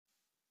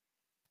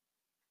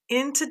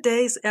In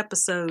today's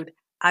episode,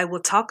 I will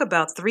talk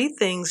about 3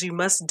 things you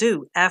must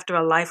do after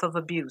a life of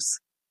abuse.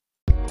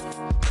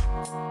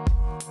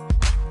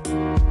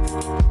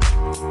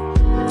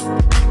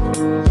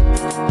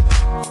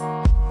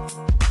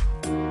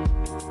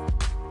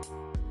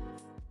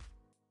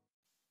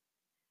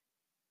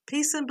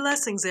 Peace and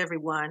blessings,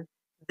 everyone.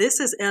 This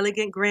is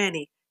Elegant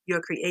Granny,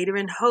 your creator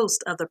and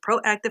host of the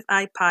Proactive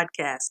Eye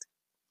podcast.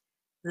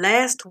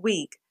 Last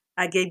week,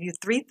 I gave you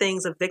 3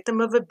 things a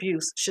victim of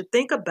abuse should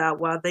think about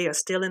while they are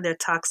still in their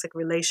toxic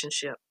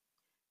relationship.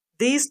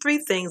 These 3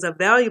 things are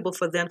valuable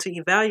for them to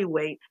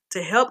evaluate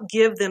to help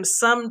give them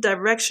some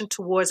direction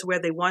towards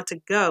where they want to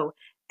go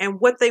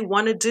and what they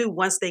want to do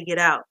once they get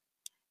out.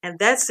 And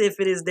that's if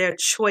it is their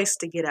choice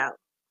to get out.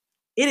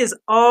 It is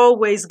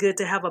always good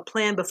to have a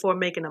plan before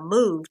making a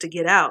move to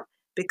get out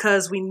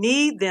because we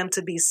need them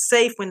to be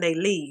safe when they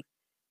leave.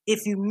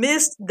 If you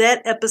missed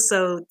that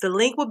episode, the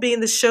link will be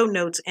in the show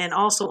notes and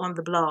also on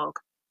the blog.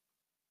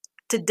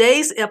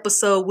 Today's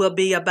episode will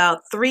be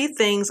about 3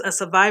 things a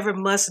survivor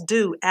must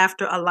do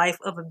after a life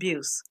of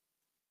abuse.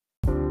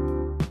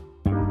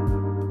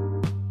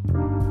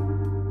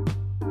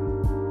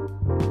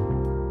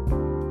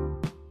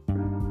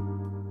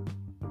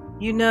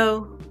 You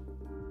know,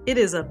 it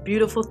is a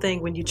beautiful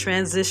thing when you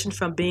transition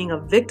from being a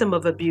victim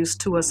of abuse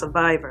to a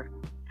survivor.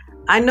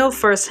 I know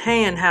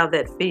firsthand how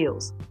that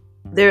feels.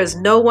 There is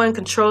no one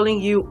controlling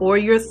you or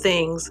your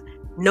things,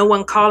 no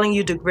one calling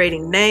you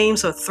degrading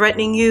names or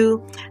threatening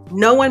you,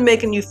 no one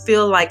making you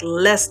feel like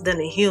less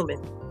than a human.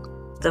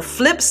 The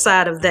flip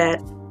side of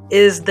that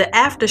is the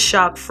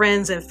aftershock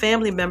friends and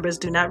family members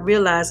do not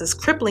realize is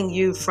crippling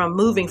you from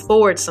moving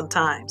forward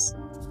sometimes.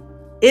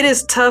 It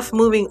is tough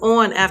moving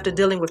on after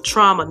dealing with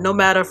trauma, no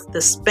matter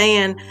the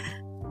span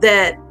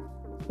that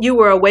you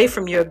were away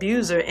from your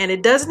abuser, and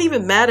it doesn't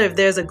even matter if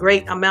there's a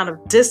great amount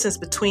of distance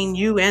between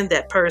you and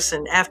that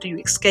person after you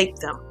escape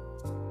them.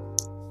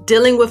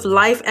 Dealing with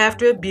life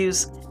after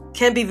abuse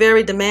can be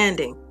very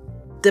demanding.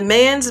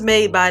 Demands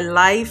made by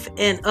life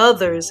and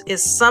others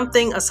is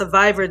something a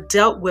survivor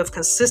dealt with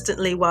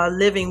consistently while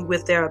living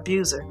with their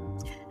abuser.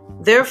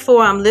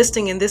 Therefore, I'm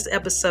listing in this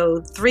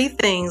episode 3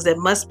 things that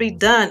must be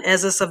done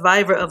as a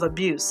survivor of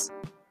abuse.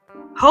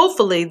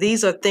 Hopefully,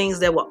 these are things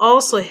that will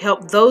also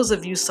help those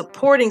of you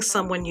supporting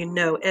someone you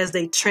know as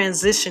they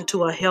transition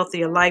to a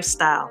healthier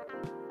lifestyle.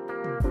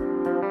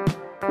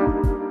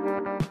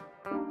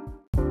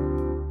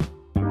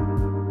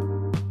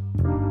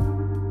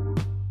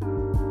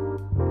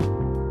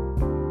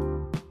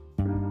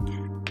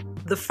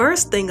 The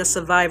first thing a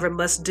survivor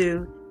must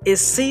do is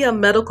see a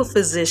medical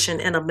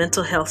physician and a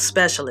mental health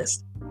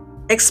specialist.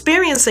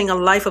 Experiencing a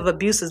life of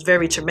abuse is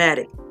very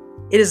traumatic.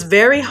 It is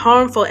very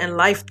harmful and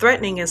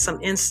life-threatening in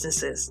some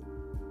instances.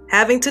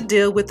 Having to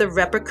deal with the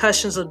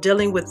repercussions of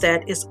dealing with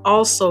that is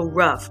also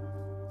rough.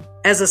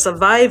 As a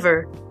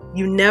survivor,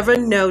 you never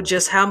know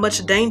just how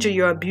much danger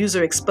your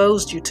abuser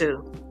exposed you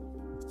to.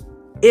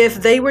 If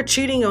they were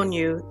cheating on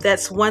you,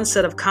 that's one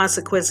set of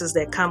consequences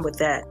that come with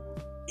that.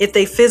 If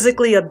they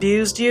physically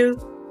abused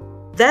you,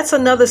 that's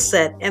another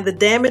set, and the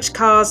damage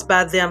caused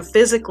by them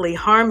physically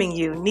harming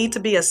you need to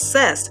be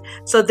assessed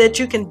so that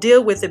you can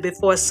deal with it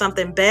before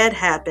something bad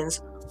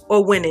happens,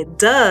 or when it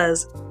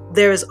does,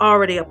 there is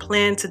already a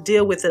plan to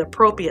deal with it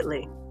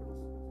appropriately.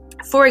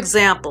 For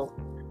example,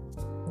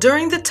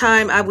 during the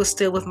time I was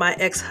still with my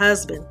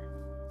ex-husband,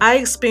 I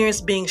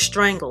experienced being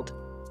strangled,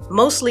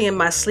 mostly in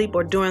my sleep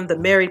or during the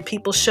married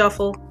people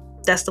shuffle.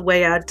 That's the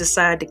way I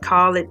decided to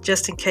call it,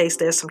 just in case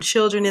there's some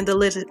children in the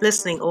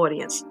listening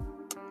audience.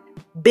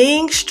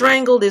 Being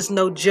strangled is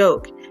no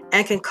joke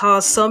and can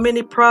cause so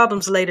many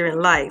problems later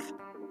in life.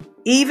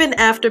 Even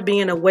after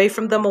being away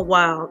from them a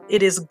while,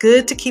 it is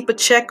good to keep a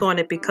check on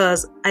it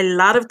because a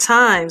lot of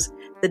times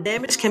the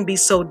damage can be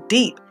so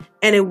deep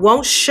and it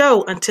won't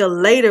show until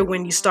later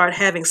when you start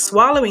having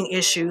swallowing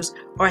issues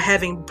or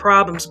having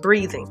problems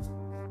breathing.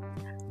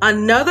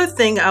 Another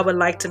thing I would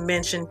like to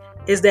mention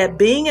is that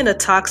being in a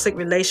toxic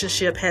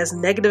relationship has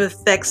negative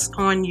effects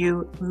on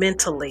you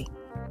mentally.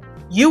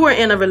 You were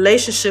in a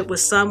relationship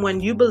with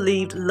someone you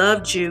believed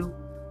loved you,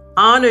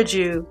 honored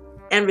you,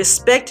 and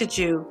respected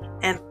you,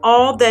 and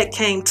all that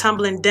came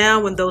tumbling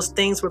down when those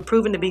things were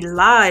proven to be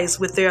lies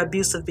with their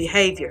abusive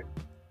behavior.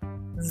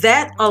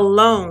 That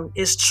alone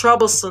is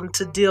troublesome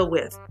to deal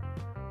with.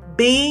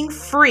 Being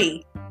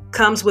free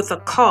comes with a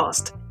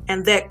cost,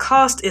 and that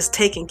cost is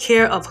taking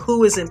care of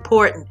who is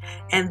important,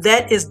 and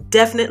that is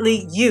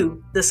definitely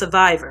you, the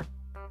survivor.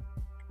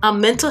 A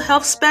mental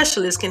health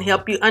specialist can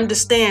help you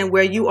understand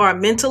where you are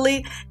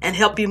mentally and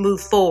help you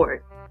move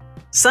forward.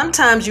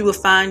 Sometimes you will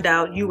find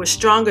out you were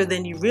stronger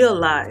than you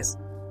realize.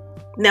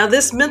 Now,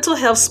 this mental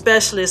health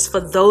specialist, for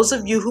those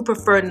of you who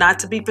prefer not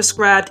to be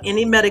prescribed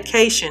any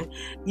medication,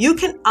 you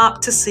can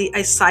opt to see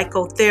a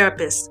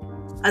psychotherapist.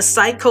 A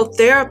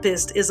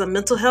psychotherapist is a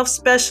mental health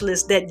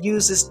specialist that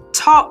uses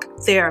talk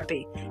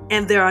therapy,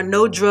 and there are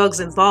no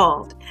drugs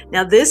involved.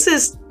 Now, this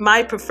is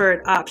my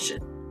preferred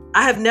option.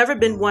 I have never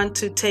been one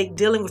to take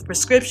dealing with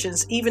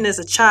prescriptions, even as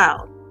a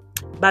child,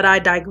 but I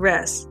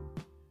digress.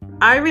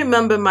 I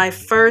remember my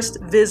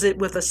first visit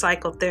with a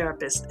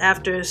psychotherapist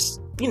after,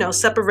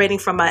 separating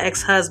from my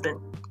ex-husband.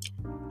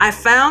 I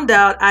found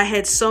out I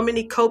had so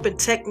many coping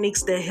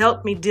techniques that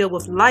helped me deal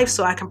with life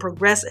so I can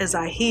progress as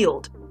I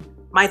healed.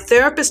 My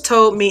therapist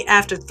told me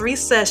after 3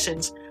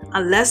 sessions,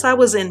 unless I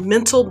was in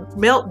mental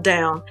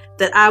meltdown,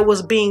 that I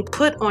was being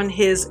put on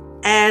his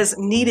as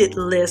needed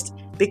list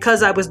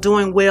because I was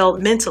doing well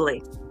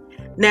mentally.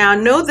 Now, I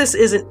know this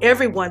isn't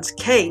everyone's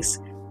case,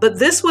 but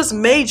this was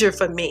major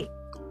for me.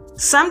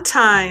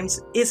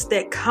 Sometimes it's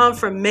that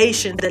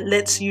confirmation that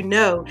lets you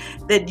know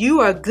that you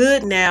are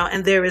good now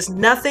and there is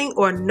nothing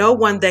or no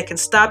one that can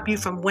stop you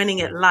from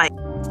winning at life.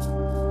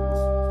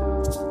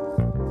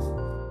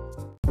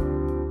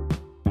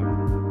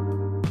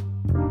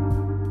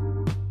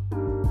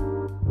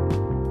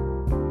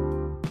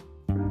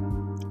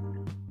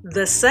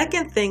 The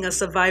second thing a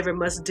survivor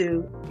must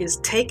do is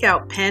take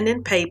out pen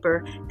and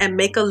paper and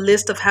make a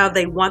list of how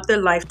they want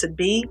their life to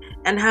be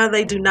and how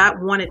they do not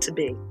want it to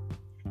be.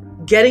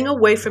 Getting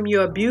away from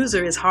your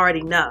abuser is hard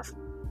enough.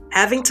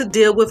 Having to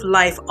deal with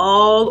life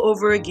all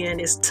over again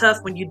is tough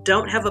when you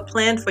don't have a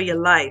plan for your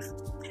life.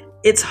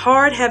 It's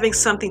hard having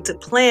something to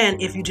plan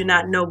if you do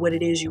not know what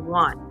it is you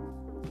want.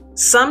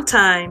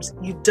 Sometimes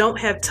you don't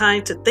have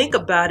time to think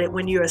about it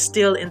when you are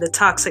still in the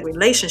toxic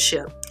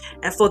relationship,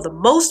 and for the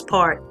most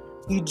part,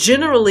 you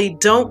generally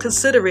don't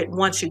consider it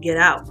once you get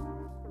out.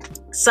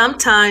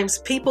 Sometimes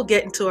people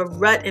get into a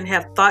rut and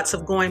have thoughts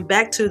of going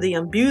back to the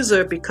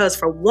abuser because,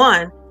 for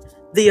one,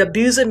 the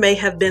abuser may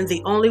have been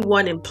the only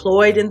one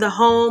employed in the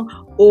home,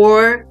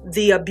 or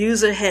the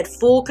abuser had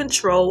full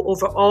control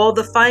over all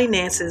the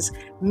finances,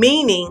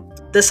 meaning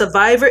the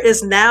survivor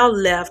is now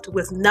left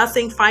with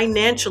nothing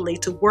financially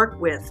to work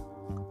with.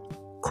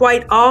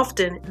 Quite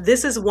often,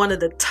 this is one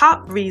of the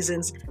top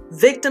reasons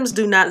victims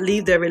do not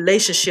leave their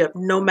relationship,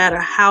 no matter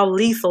how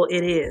lethal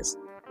it is.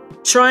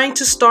 Trying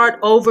to start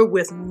over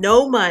with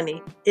no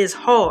money is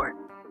hard.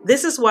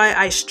 This is why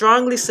I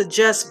strongly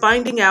suggest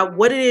finding out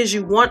what it is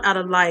you want out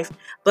of life,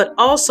 but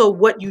also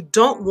what you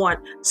don't want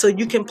so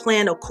you can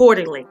plan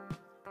accordingly.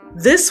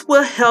 This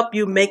will help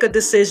you make a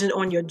decision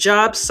on your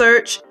job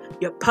search,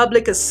 your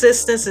public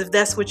assistance if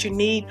that's what you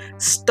need,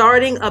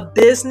 starting a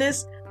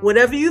business,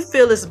 whatever you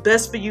feel is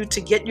best for you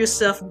to get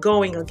yourself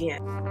going again.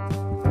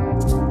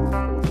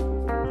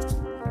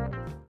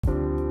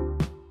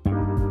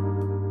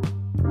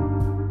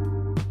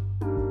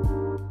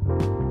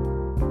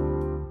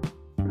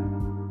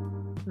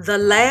 The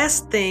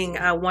last thing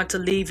I want to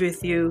leave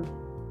with you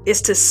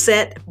is to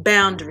set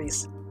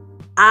boundaries.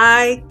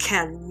 I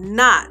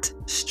cannot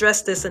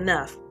stress this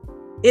enough.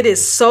 It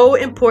is so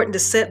important to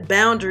set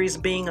boundaries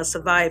being a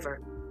survivor.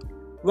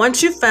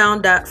 Once you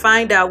find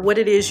out what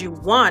it is you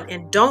want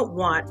and don't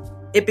want,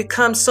 it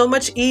becomes so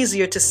much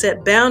easier to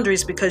set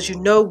boundaries because you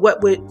know what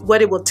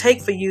it will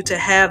take for you to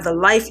have the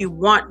life you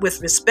want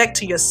with respect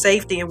to your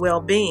safety and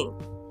well-being.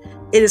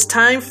 It is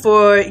time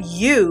for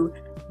you,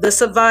 the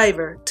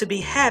survivor, to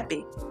be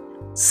happy.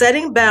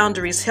 Setting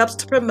boundaries helps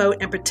to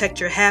promote and protect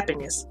your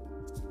happiness.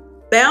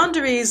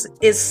 Boundaries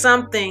is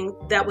something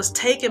that was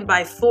taken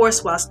by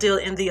force while still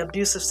in the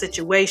abusive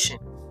situation.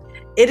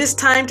 It is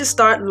time to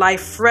start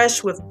life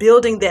fresh with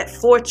building that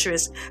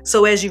fortress,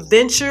 so as you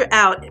venture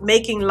out,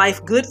 making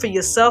life good for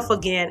yourself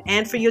again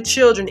and for your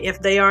children if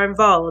they are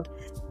involved,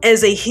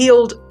 as a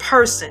healed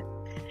person.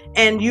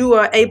 And you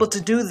are able to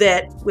do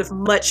that with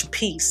much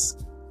peace.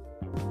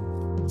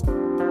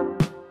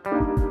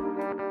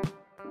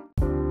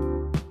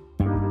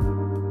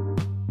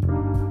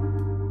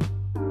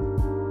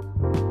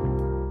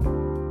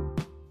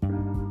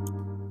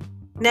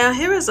 Now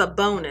here is a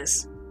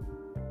bonus.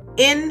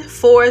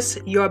 Enforce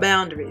your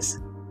boundaries.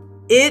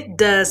 It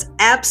does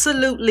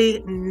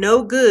absolutely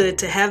no good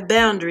to have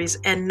boundaries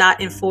and not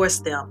enforce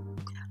them.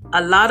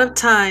 A lot of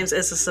times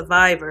as a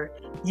survivor,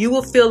 you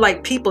will feel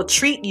like people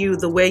treat you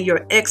the way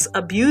your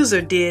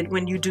ex-abuser did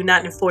when you do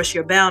not enforce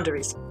your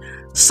boundaries.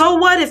 So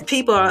what if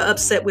people are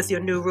upset with your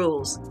new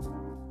rules?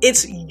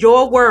 It's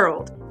your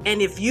world,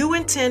 and if you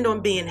intend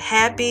on being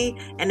happy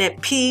and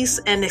at peace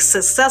and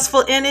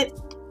successful in it,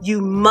 you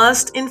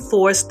must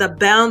enforce the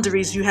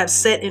boundaries you have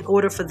set in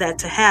order for that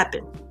to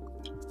happen.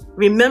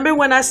 Remember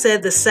when I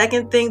said the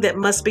second thing that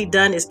must be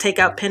done is take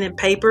out pen and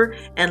paper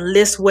and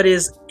list what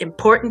is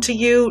important to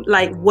you,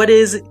 like what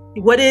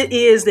it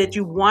is that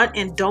you want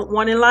and don't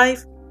want in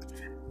life?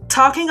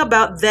 Talking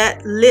about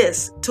that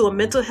list to a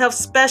mental health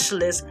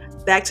specialist,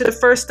 back to the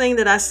first thing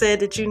that I said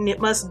that you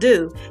must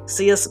do,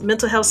 see a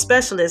mental health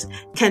specialist,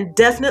 can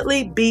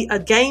definitely be a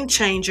game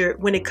changer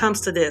when it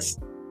comes to this.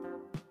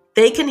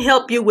 They can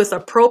help you with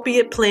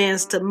appropriate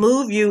plans to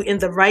move you in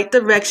the right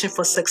direction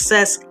for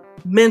success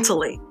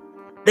mentally.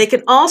 They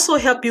can also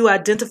help you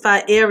identify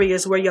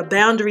areas where your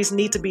boundaries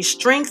need to be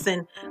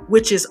strengthened,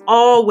 which is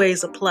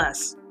always a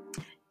plus.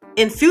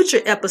 In future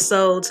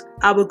episodes,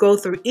 I will go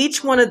through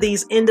each one of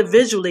these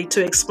individually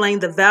to explain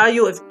the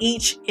value of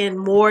each in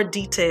more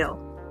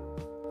detail.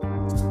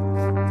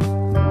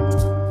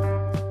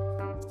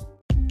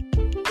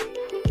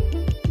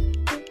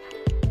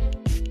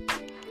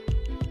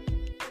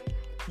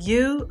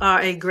 You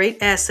are a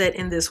great asset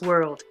in this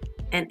world,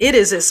 and it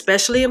is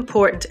especially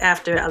important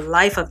after a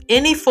life of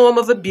any form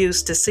of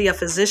abuse to see a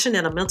physician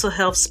and a mental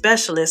health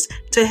specialist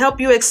to help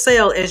you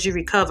excel as you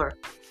recover.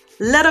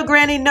 Let a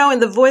granny know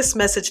in the voice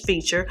message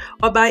feature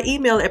or by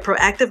email at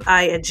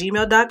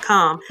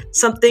proactiveye@gmail.com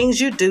some things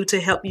you do to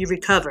help you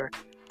recover.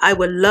 I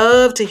would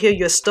love to hear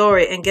your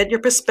story and get your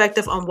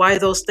perspective on why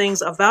those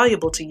things are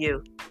valuable to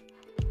you.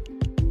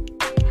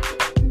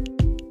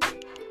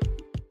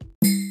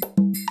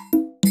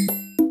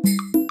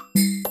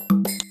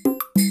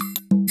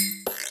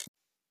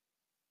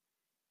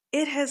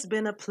 It has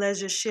been a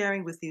pleasure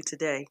sharing with you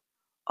today.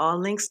 All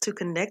links to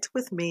connect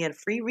with me and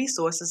free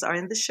resources are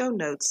in the show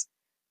notes.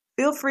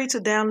 Feel free to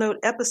download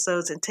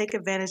episodes and take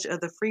advantage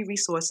of the free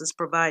resources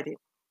provided.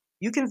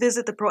 You can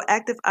visit the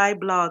Proactive Eye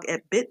blog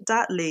at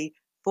bit.ly/PE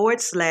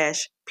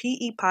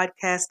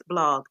podcast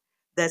blog.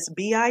 That's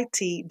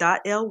bit.ly/PE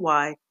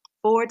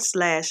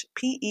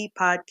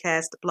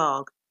podcast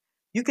blog.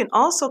 You can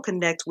also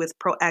connect with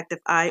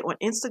Proactive Eye on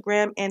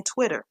Instagram and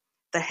Twitter.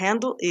 The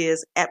handle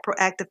is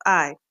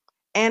 @ProactiveEye.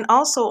 And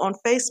also on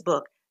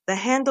Facebook, the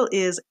handle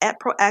is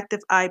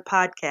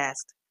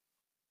 @ProactiveEyePodcast.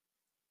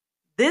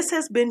 This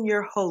has been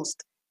your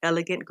host,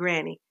 Elegant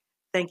Granny.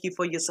 Thank you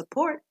for your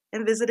support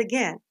and visit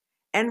again.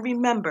 And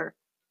remember,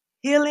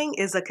 healing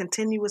is a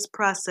continuous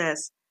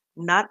process,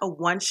 not a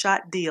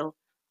one-shot deal.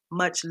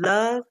 Much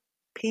love,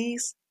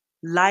 peace,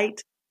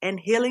 light, and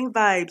healing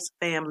vibes,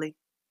 family.